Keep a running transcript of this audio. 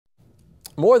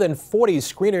More than 40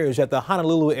 screeners at the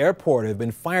Honolulu airport have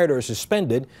been fired or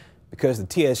suspended because the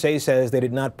TSA says they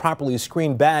did not properly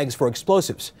screen bags for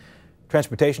explosives.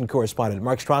 Transportation correspondent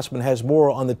Mark Strassmann has more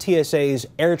on the TSA's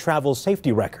air travel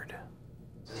safety record.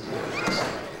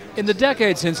 In the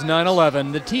decade since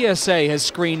 9/11, the TSA has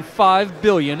screened 5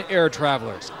 billion air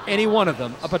travelers, any one of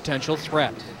them a potential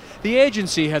threat. The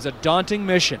agency has a daunting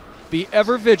mission: be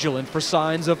ever vigilant for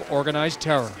signs of organized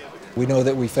terror. We know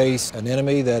that we face an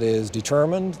enemy that is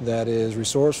determined, that is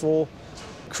resourceful,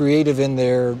 creative in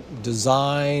their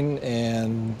design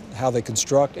and how they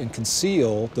construct and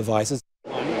conceal devices.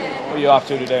 What are you off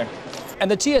to today?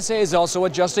 And the TSA is also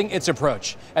adjusting its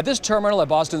approach. At this terminal at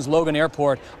Boston's Logan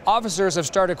Airport, officers have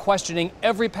started questioning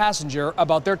every passenger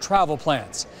about their travel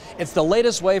plans. It's the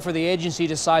latest way for the agency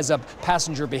to size up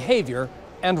passenger behavior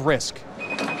and risk.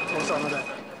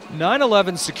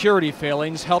 9/11 security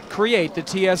failings helped create the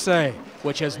TSA,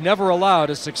 which has never allowed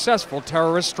a successful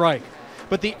terrorist strike.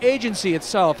 But the agency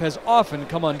itself has often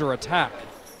come under attack.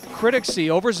 Critics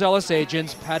see overzealous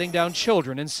agents patting down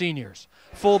children and seniors,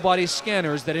 full-body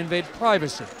scanners that invade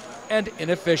privacy, and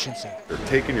inefficiency. They're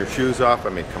taking your shoes off. I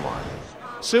mean, come on.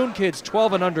 Soon kids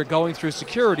 12 and under going through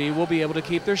security will be able to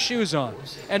keep their shoes on,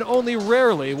 and only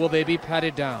rarely will they be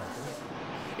patted down.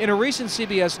 In a recent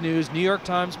CBS News New York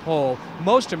Times poll,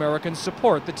 most Americans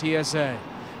support the TSA.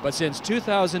 But since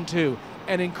 2002,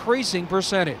 an increasing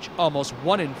percentage, almost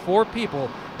 1 in 4 people,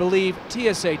 believe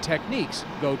TSA techniques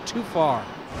go too far.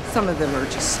 Some of them are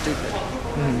just stupid,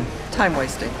 time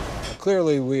wasting.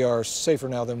 Clearly, we are safer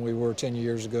now than we were 10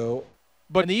 years ago.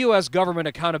 But the U.S. Government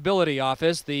Accountability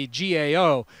Office, the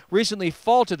GAO, recently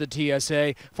faulted the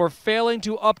TSA for failing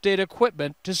to update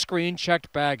equipment to screen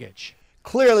checked baggage.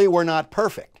 Clearly, we're not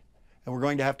perfect, and we're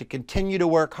going to have to continue to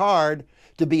work hard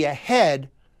to be ahead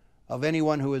of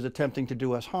anyone who is attempting to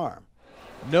do us harm.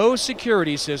 No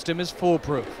security system is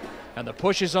foolproof, and the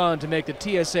push is on to make the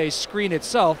TSA screen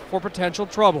itself for potential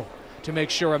trouble, to make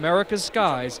sure America's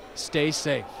skies stay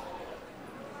safe.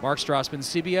 Mark Strassmann,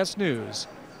 CBS News,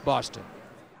 Boston.